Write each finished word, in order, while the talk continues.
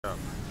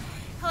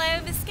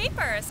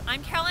Viscapers,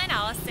 I'm Caroline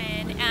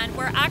Allison, and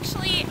we're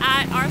actually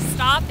at our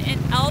stop in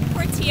El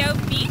Portillo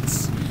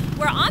Beach.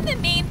 We're on the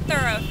main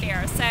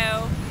thoroughfare,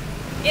 so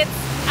it's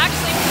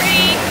actually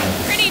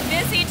pretty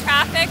busy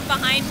traffic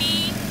behind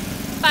me,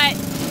 but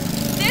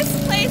this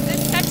place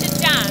is such a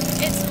gem.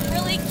 It's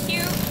really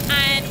cute,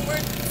 and we're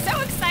so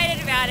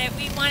excited about it.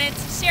 We wanted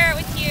to share it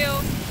with you.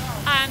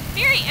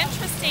 Very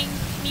interesting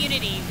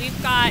community.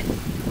 We've got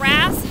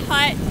grass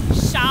hut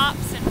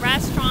shops and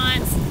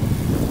restaurants,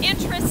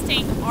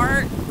 interesting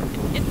art.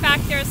 In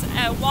fact, there's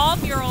a wall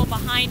mural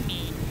behind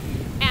me,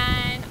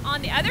 and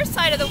on the other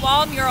side of the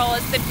wall mural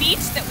is the beach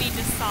that we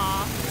just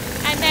saw.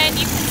 And then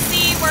you can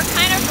see we're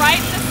kind of right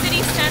in the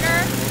city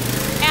center,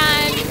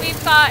 and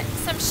we've got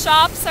some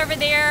shops over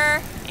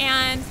there,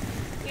 and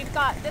we've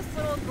got this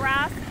little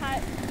grass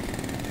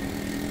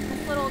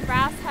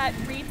hut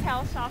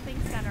retail shopping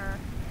center,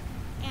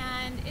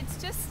 and it's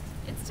just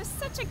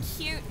such a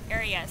cute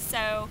area.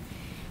 So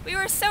we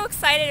were so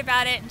excited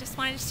about it and just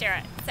wanted to share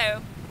it.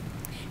 So